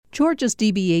Georgia's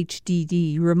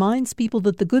Ph.D. reminds people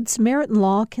that the Good Samaritan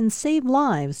law can save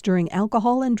lives during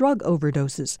alcohol and drug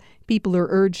overdoses. People are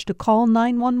urged to call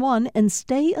 911 and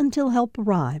stay until help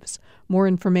arrives. More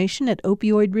information at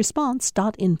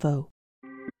opioidresponse.info.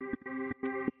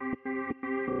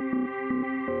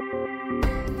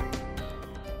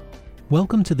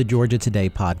 Welcome to the Georgia Today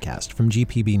podcast from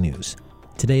GPB News.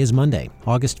 Today is Monday,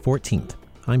 August 14th.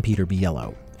 I'm Peter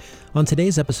Biello. On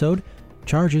today's episode,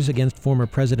 charges against former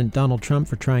President Donald Trump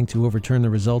for trying to overturn the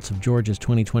results of Georgia's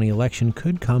 2020 election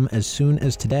could come as soon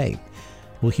as today.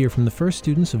 We'll hear from the first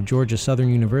students of Georgia Southern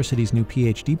University's new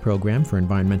Ph.D. program for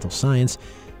environmental science,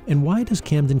 and why does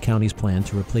Camden County's plan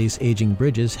to replace aging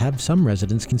bridges have some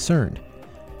residents concerned?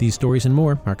 These stories and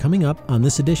more are coming up on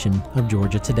this edition of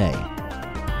Georgia Today.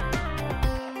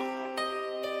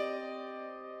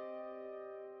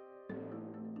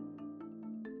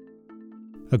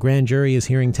 A grand jury is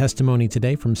hearing testimony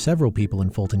today from several people in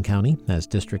Fulton County as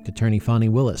District Attorney Fani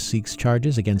Willis seeks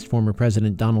charges against former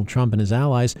President Donald Trump and his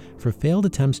allies for failed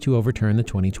attempts to overturn the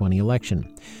 2020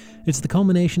 election. It's the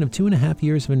culmination of 2.5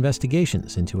 years of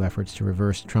investigations into efforts to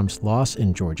reverse Trump's loss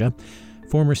in Georgia.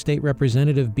 Former State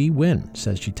Representative Bee Nguyen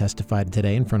says she testified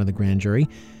today in front of the grand jury.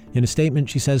 In a statement,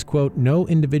 she says, quote, "No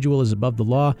individual is above the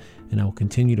law, and I will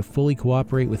continue to fully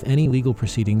cooperate with any legal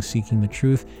proceedings seeking the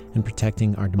truth and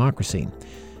protecting our democracy."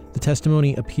 The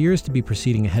testimony appears to be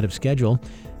proceeding ahead of schedule.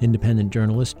 Independent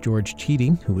journalist George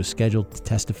Cheedy, who was scheduled to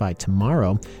testify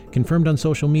tomorrow, confirmed on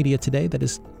social media that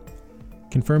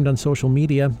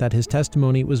his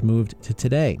testimony was moved to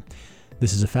today.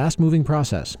 This is a fast-moving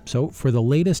process, so for the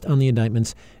latest on the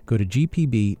indictments, go to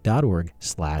gpb.org/news.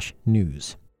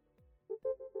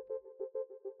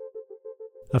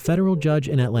 A federal judge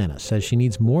in Atlanta says she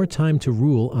needs more time to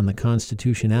rule on the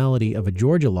constitutionality of a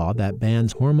Georgia law that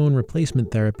bans hormone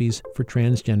replacement therapies for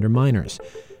transgender minors.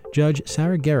 Judge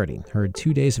Sarah Garrity heard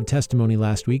 2 days of testimony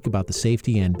last week about the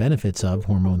safety and benefits of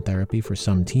hormone therapy for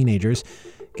some teenagers.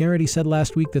 Garrity said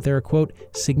last week that there are, quote,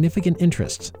 "significant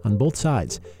interests on both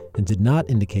sides," and did not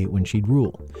indicate when she'd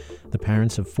rule. The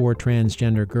parents of 4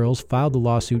 transgender girls filed a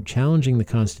lawsuit challenging the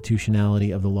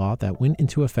constitutionality of the law that went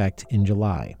into effect in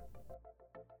July.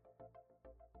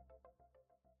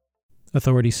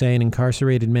 Authorities say an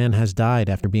incarcerated man has died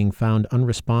after being found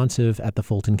unresponsive at the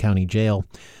Fulton County Jail.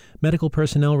 Medical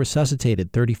personnel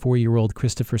resuscitated 34-year-old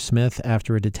Christopher Smith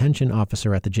after a detention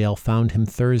officer at the jail found him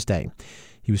Thursday.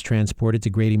 He was transported to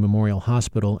Grady Memorial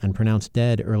Hospital and pronounced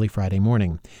dead early Friday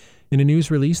morning. In a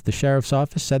news release, the sheriff's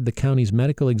office said the county's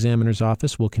medical examiner's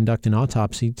office will conduct an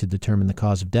autopsy to determine the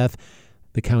cause of death.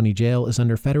 The county jail is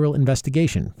under federal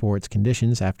investigation for its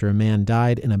conditions after a man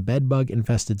died in a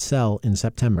bedbug-infested cell in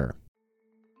September.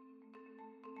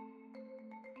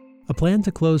 A plan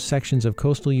to close sections of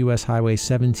coastal U.S. Highway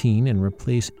 17 and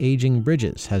replace aging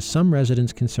bridges has some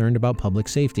residents concerned about public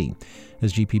safety.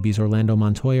 As GPB's Orlando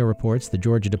Montoya reports, the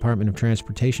Georgia Department of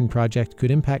Transportation project could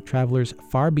impact travelers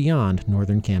far beyond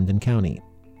northern Camden County.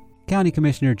 County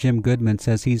Commissioner Jim Goodman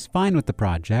says he's fine with the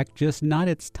project, just not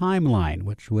its timeline,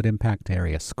 which would impact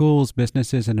area schools,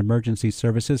 businesses, and emergency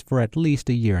services for at least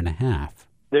a year and a half.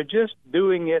 They're just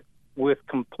doing it with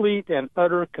complete and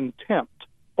utter contempt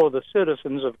for the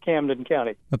citizens of Camden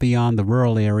County. But beyond the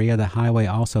rural area, the highway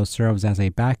also serves as a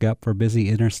backup for busy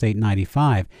Interstate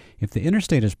 95. If the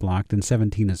interstate is blocked and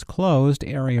 17 is closed,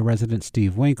 area resident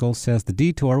Steve Winkle says the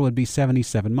detour would be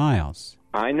 77 miles.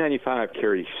 I-95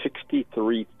 carries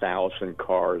 63,000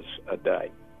 cars a day.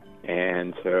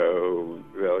 And so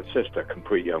it's just a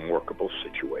completely unworkable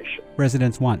situation.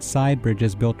 Residents want side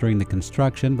bridges built during the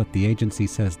construction, but the agency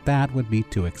says that would be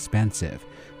too expensive.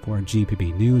 For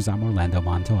GPB News, I'm Orlando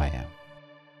Montoya.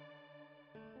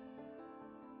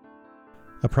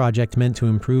 A project meant to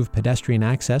improve pedestrian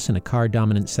access in a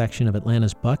car-dominant section of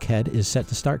Atlanta's Buckhead is set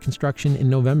to start construction in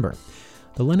November.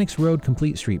 The Lennox Road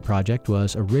Complete Street project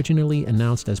was originally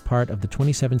announced as part of the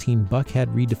 2017 Buckhead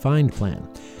Redefined Plan.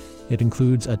 It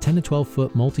includes a 10 to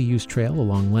 12-foot multi-use trail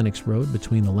along Lennox Road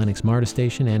between the Lennox MARTA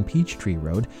station and Peachtree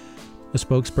Road. A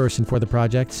spokesperson for the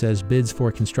project says bids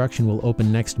for construction will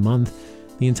open next month.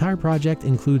 The entire project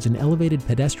includes an elevated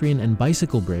pedestrian and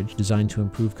bicycle bridge designed to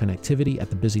improve connectivity at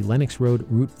the busy Lennox Road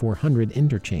Route 400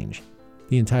 interchange.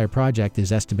 The entire project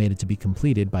is estimated to be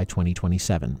completed by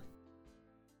 2027.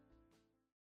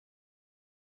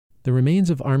 The remains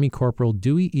of Army Corporal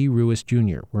Dewey E. Ruis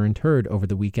Jr. were interred over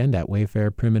the weekend at Wayfair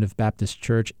Primitive Baptist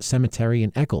Church Cemetery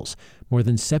in Eccles, more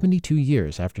than 72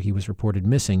 years after he was reported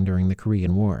missing during the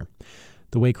Korean War.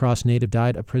 The Waycross native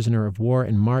died a prisoner of war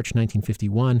in March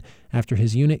 1951 after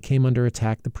his unit came under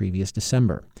attack the previous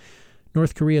December.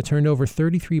 North Korea turned over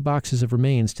 33 boxes of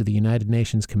remains to the United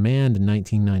Nations Command in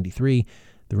 1993.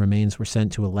 The remains were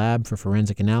sent to a lab for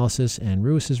forensic analysis, and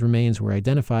Ruiz's remains were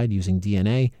identified using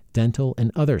DNA, dental, and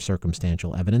other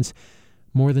circumstantial evidence.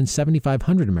 More than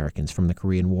 7,500 Americans from the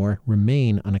Korean War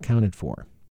remain unaccounted for.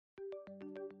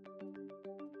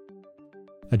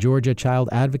 A Georgia child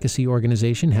advocacy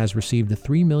organization has received a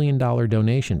 $3 million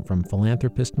donation from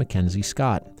philanthropist Mackenzie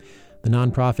Scott. The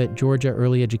nonprofit Georgia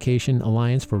Early Education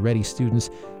Alliance for Ready Students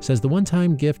says the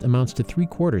one-time gift amounts to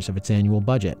 3/4 of its annual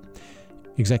budget.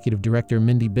 Executive Director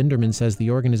Mindy Binderman says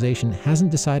the organization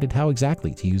hasn't decided how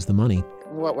exactly to use the money.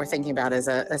 What we're thinking about is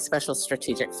a special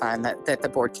strategic fund that the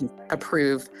board can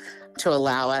approve to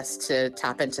allow us to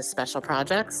tap into special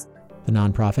projects. The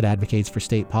nonprofit advocates for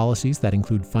state policies that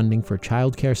include funding for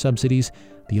child care subsidies,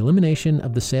 the elimination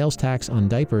of the sales tax on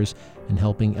diapers, and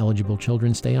helping eligible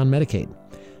children stay on Medicaid.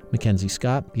 Mackenzie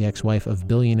Scott, the ex-wife of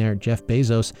billionaire Jeff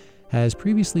Bezos, has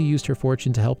previously used her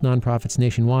fortune to help nonprofits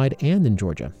nationwide and in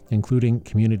Georgia, including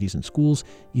Communities in Schools,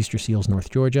 Easter Seals North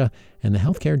Georgia, and the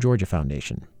Healthcare Georgia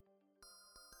Foundation.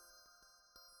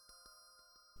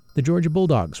 The Georgia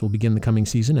Bulldogs will begin the coming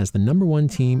season as the number 1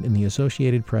 team in the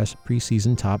Associated Press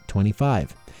preseason top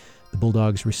 25. The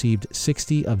Bulldogs received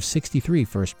 60 of 63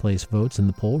 first-place votes in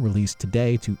the poll released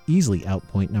today to easily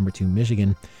outpoint number 2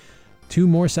 Michigan. 2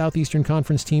 more Southeastern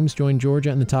Conference teams joined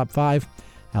Georgia in the top 5.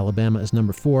 Alabama is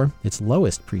number 4, its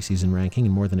lowest preseason ranking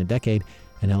in more than a decade,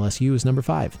 and LSU is number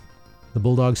 5. The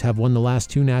Bulldogs have won the last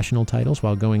 2 national titles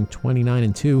while going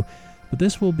 29-2, but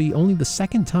this will be only the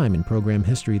second time in program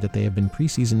history that they have been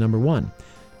preseason number 1.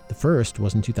 The first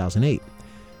was in 2008.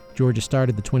 Georgia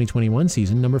started the 2021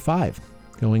 season number 5,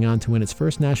 going on to win its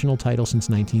first national title since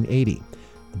 1980.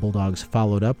 The Bulldogs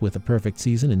followed up with a perfect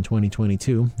season in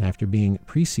 2022 after being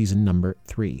preseason number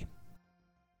 3.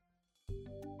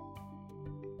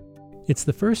 It's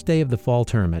the first day of the fall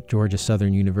term at Georgia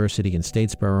Southern University in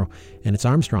Statesboro and its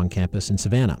Armstrong campus in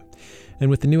Savannah. And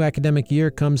with the new academic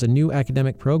year comes a new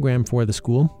academic program for the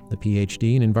school, the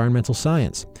Ph.D. in Environmental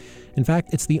Science. In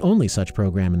fact, it's the only such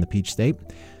program in the Peach State.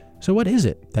 So what is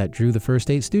it that drew the first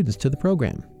 8 students to the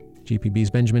program?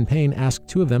 GPB's Benjamin Payne asked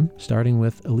 2 of them, starting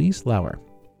with Elise Lauer.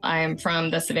 I'm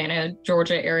from the Savannah,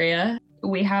 Georgia area.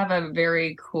 We have a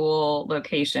very cool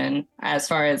location as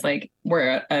far as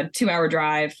we're a 2-hour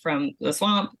drive from the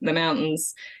swamp, the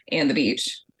mountains, and the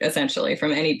beach, essentially,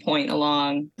 from any point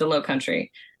along the low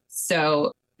country.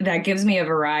 So that gives me a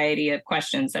variety of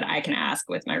questions that I can ask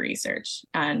with my research.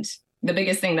 And the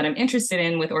biggest thing that I'm interested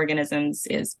in with organisms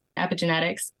is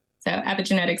epigenetics. So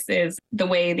epigenetics is the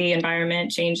way the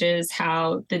environment changes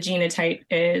how the genotype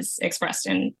is expressed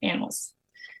in animals.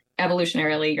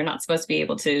 Evolutionarily, you're not supposed to be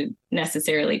able to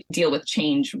necessarily deal with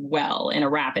change well in a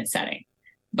rapid setting.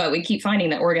 But we keep finding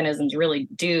that organisms really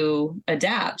do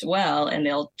adapt well, and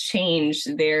they'll change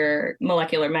their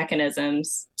molecular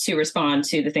mechanisms to respond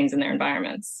to the things in their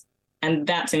environments. And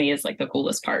that to me is the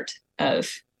coolest part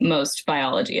of most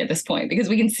biology at this point, because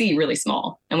we can see really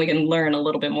small and we can learn a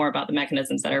little bit more about the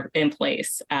mechanisms that are in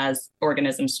place as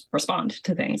organisms respond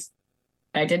to things.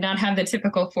 I did not have the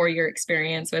typical 4-year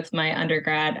experience with my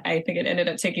undergrad. I think it ended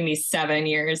up taking me 7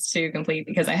 years to complete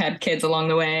because I had kids along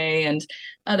the way and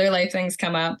other life things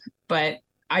come up. But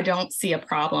I don't see a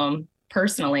problem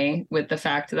personally with the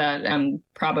fact that I'm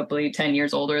probably 10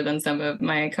 years older than some of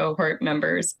my cohort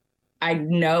members. I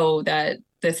know that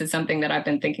this is something that I've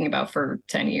been thinking about for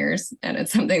 10 years, and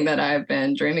it's something that I've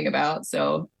been dreaming about.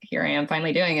 So here I am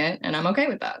finally doing it, and I'm okay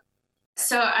with that.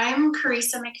 So I'm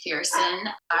Carissa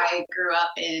McPherson. I grew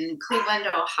up in Cleveland,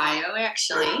 Ohio,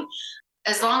 actually.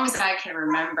 As long as I can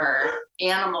remember,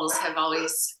 animals have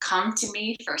always come to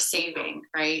me for saving,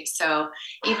 right? So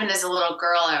even as a little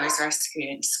girl, I was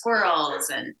rescuing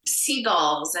squirrels and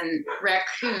seagulls and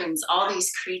raccoons. All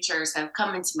these creatures have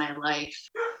come into my life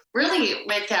really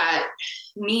with that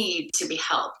need to be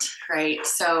helped, right?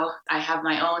 So I have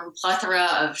my own plethora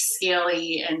of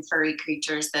scaly and furry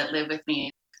creatures that live with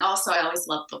me. Also, I always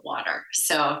loved the water.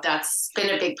 So that's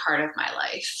been a big part of my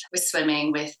life, with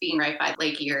swimming, with being right by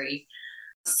Lake Erie.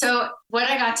 So what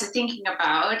I got to thinking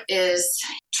about is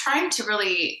trying to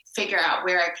really figure out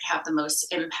where I could have the most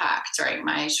impact during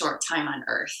my short time on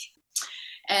Earth.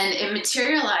 And it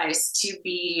materialized to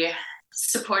be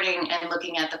supporting and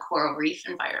looking at the coral reef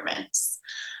environments.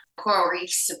 Coral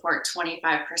reefs support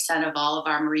 25% of all of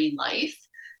our marine life.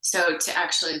 So to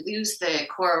actually lose the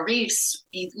coral reefs,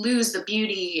 you lose the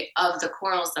beauty of the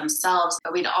corals themselves,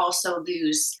 but we'd also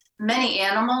lose many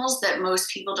animals that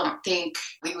most people don't think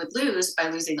we would lose by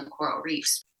losing the coral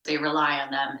reefs. They rely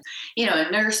on them,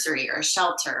 a nursery or a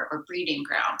shelter or breeding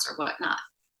grounds or whatnot.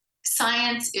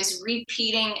 Science is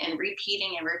repeating and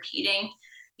repeating and repeating.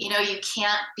 You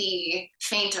can't be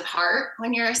faint of heart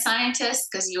when you're a scientist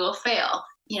because you will fail.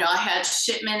 I had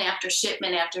shipment after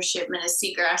shipment after shipment of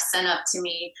seagrass sent up to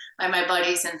me by my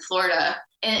buddies in Florida.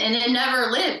 And it never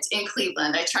lived in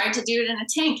Cleveland. I tried to do it in a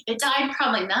tank. It died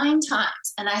probably 9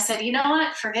 times. And I said, you know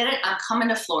what? Forget it. I'm coming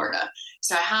to Florida.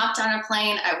 So I hopped on a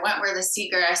plane. I went where the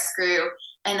seagrass grew,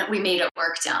 and we made it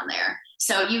work down there.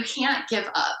 So you can't give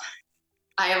up.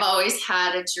 I have always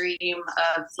had a dream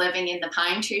of living in the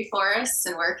pine tree forests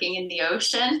and working in the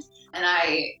ocean. And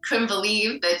I couldn't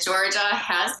believe that Georgia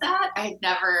has that. I had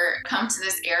never come to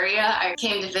this area. I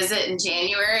came to visit in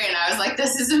January, and I was like,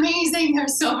 this is amazing.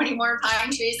 There's so many more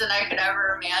pine trees than I could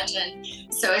ever imagine.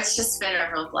 So it's just been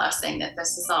a real blessing that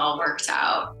this has all worked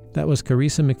out. That was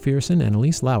Carissa McPherson and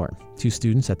Elise Lauer, 2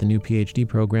 students at the new Ph.D.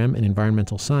 program in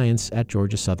environmental science at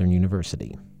Georgia Southern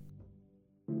University.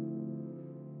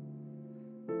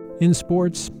 In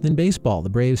sports, in baseball, the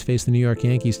Braves face the New York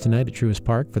Yankees tonight at Truist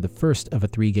Park for the first of a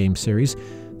 3-game series.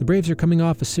 The Braves are coming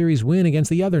off a series win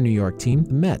against the other New York team,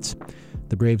 the Mets.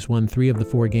 The Braves won 3 of the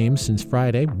 4 games since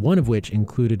Friday, one of which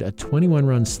included a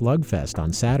 21-run slugfest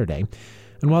on Saturday.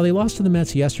 And while they lost to the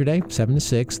Mets yesterday,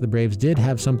 7-6, the Braves did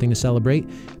have something to celebrate: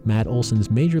 Matt Olson's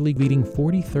Major League leading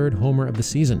 43rd homer of the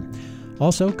season.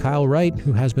 Also, Kyle Wright,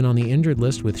 who has been on the injured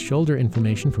list with shoulder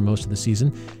inflammation for most of the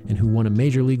season and who won a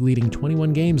Major League leading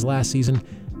 21 games last season,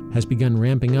 has begun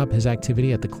ramping up his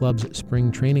activity at the club's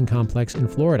spring training complex in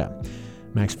Florida.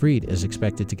 Max Fried is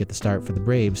expected to get the start for the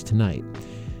Braves tonight.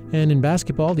 And in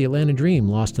basketball, the Atlanta Dream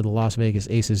lost to the Las Vegas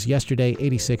Aces yesterday,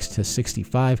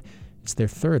 86-65. It's their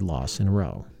 3rd loss in a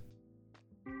row.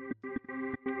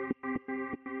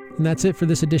 And that's it for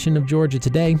this edition of Georgia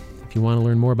Today. If you want to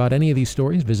learn more about any of these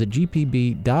stories, visit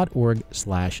gpb.org/news.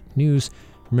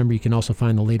 Remember, you can also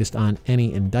find the latest on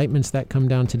any indictments that come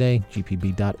down today.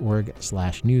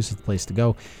 gpb.org/news is the place to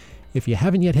go. If you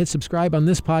haven't yet hit subscribe on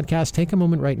this podcast, take a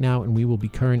moment right now and we will be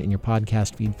current in your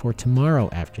podcast feed for tomorrow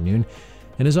afternoon.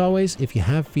 And as always, if you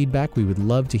have feedback, we would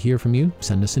love to hear from you.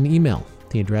 Send us an email.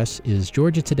 The address is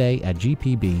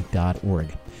georgiatoday@gpb.org.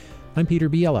 I'm Peter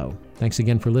Biello. Thanks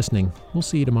again for listening. We'll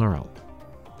see you tomorrow.